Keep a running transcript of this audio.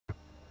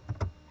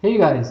Hey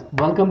guys,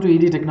 welcome to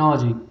ED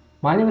Technology.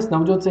 My name is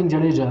Navjot Singh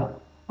Jadeja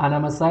and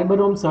I'm a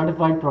CyberRoam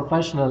certified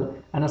professional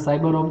and a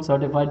CyberRoam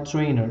certified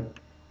trainer.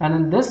 And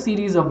in this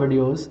series of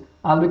videos,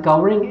 I'll be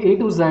covering A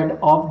to Z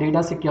of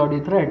data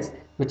security threats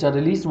which are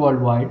released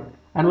worldwide,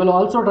 and will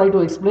also try to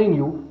explain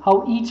you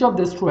how each of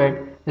this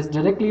threat is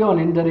directly or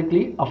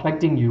indirectly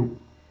affecting you.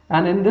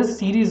 And in this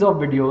series of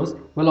videos,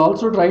 we'll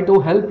also try to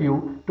help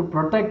you to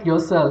protect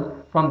yourself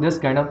from this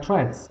kind of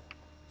threats.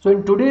 So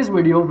in today's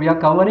video, we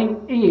are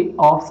covering A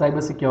of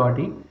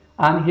cybersecurity,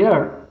 and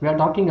here we are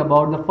talking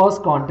about the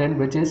first content,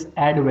 which is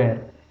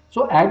adware.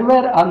 So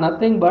adware are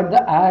nothing but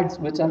the ads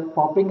which are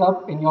popping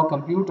up in your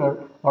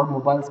computer or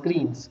mobile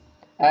screens.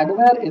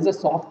 Adware is a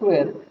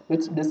software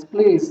which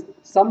displays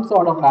some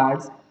sort of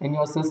ads in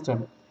your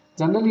system.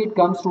 Generally, it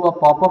comes through a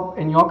pop-up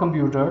in your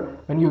computer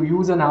when you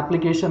use an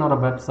application or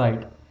a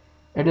website.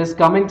 It is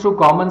coming through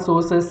common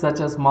sources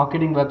such as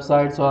marketing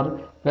websites or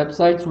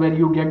websites where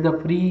you get the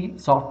free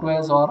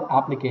softwares or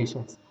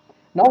applications.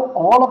 Now,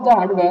 all of the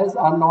adwares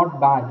are not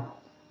bad,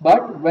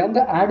 but when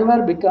the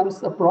adware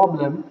becomes a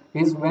problem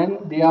is when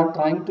they are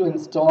trying to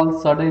install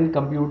certain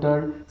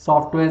computer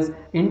softwares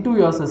into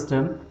your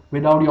system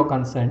without your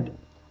consent,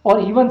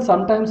 or even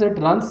sometimes it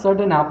runs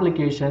certain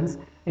applications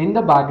in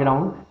the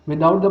background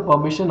without the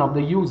permission of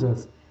the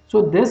users.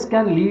 So this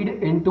can lead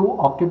into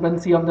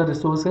occupancy of the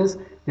resources.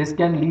 This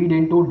can lead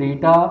into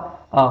data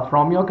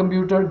from your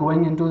computer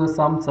going into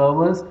some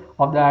servers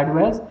of the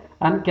adwares,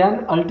 and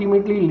can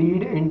ultimately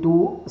lead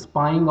into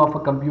spying of a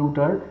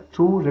computer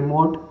through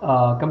remote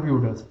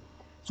computers.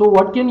 So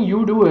what can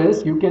you do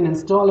is you can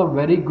install a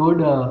very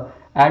good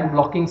ad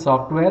blocking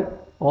software,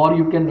 or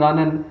you can run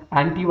an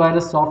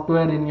antivirus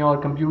software in your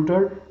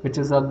computer, which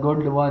is a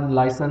good one,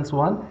 licensed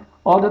one.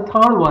 Or the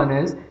third one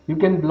is you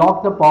can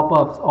block the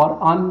pop-ups or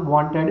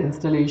unwanted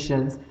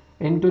installations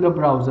into the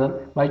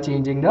browser by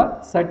changing the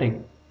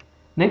setting.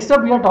 Next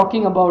up we are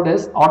talking about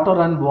is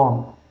AUTORUN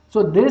worm.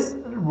 So this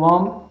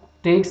worm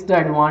takes the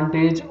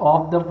advantage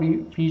of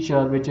the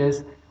feature which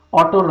is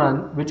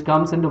AUTORUN, which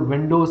comes into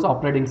Windows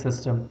operating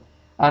system.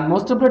 And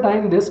most of the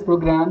time these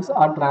programs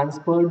are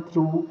transferred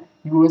through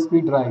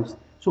USB drives.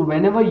 So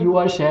whenever you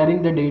are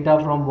sharing the data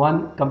from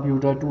one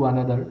computer to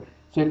another,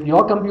 so if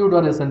your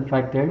computer is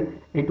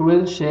infected, it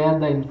will share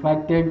the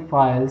infected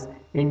files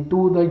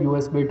into the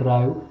USB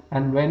drive,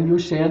 and when you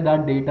share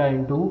that data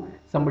into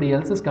somebody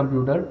else's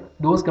computer,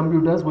 those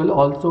computers will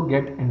also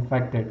get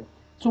infected.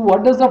 So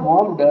what does the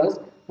worm does?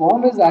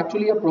 Worm is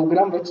actually a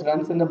program which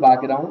runs in the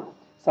background.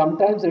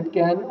 Sometimes it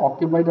can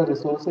occupy the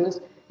resources,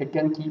 it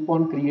can keep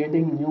on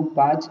creating new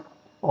patch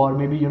or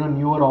maybe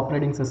newer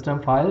operating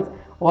system files,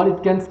 or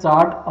it can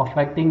start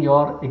affecting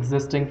your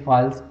existing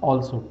files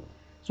also.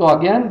 So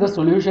again, the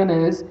solution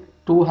is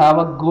to have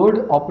a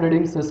good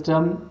operating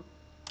system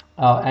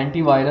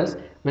antivirus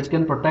which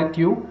can protect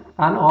you,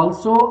 and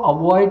also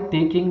avoid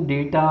taking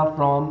data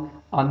from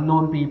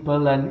unknown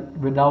people and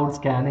without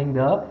scanning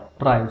the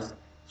drives.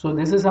 So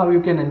this is how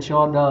you can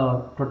ensure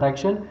the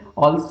protection.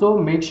 Also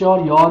make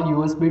sure your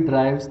USB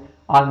drives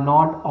are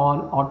not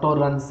on auto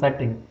run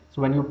setting.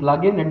 So when you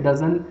plug in, it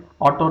doesn't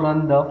auto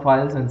run the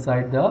files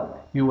inside the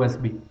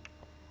USB.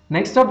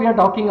 Next up we are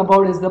talking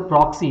about is the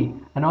proxy.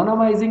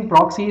 Anonymizing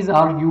proxies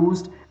are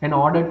used in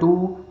order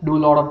to do a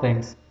lot of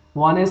things.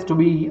 One is to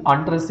be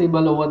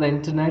untraceable over the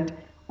internet,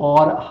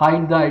 or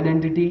hide the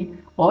identity,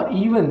 or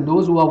even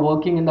those who are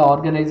working in the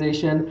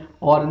organization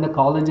or in the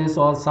colleges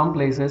or some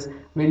places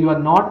where you are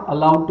not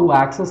allowed to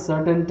access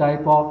certain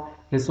type of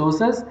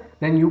resources,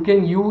 then you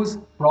can use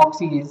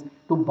proxies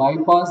to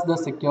bypass the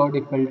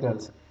security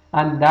filters.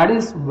 And that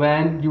is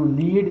when you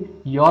lead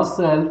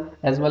yourself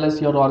as well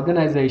as your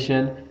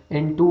organization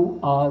into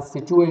a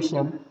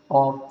situation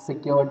of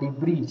security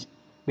breach,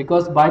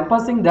 because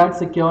bypassing that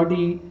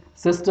security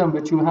system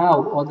which you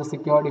have or the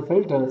security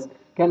filters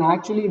can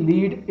actually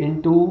lead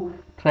into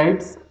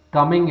threats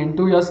coming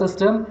into your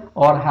system,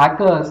 or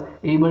hackers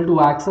able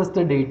to access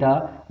the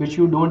data which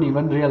you don't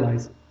even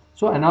realize.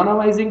 So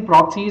anonymizing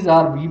proxies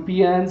are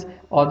VPNs,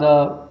 or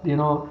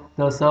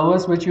the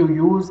servers which you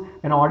use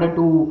in order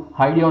to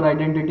hide your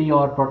identity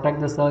or protect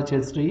the search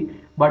history,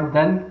 but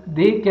then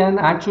they can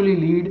actually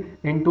lead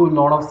into a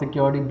lot of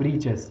security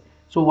breaches.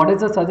 So what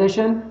is the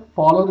suggestion?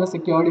 Follow the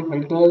security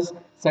filters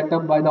set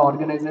up by the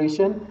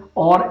organization,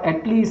 or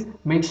at least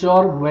make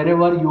sure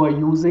wherever you are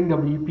using the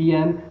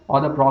VPN or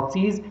the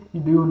proxies,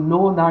 you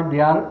know that they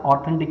are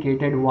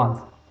authenticated ones.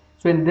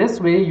 So in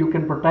this way you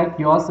can protect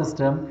your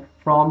system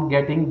from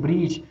getting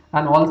breached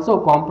and also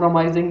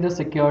compromising the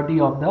security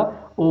of the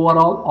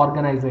overall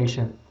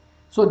organization.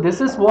 So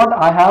this is what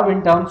I have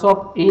in terms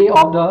of A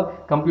of the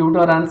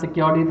computer and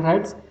security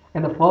threats.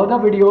 In the further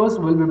videos,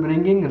 we'll be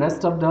bringing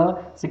rest of the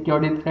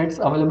security threats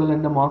available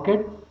in the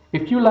market.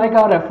 If you like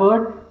our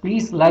effort,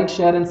 please like,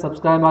 share and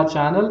subscribe our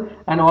channel.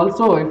 And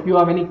also if you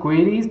have any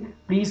queries,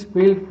 please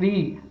feel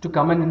free to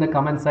comment in the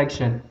comment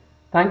section.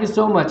 Thank you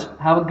so much.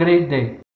 Have a great day.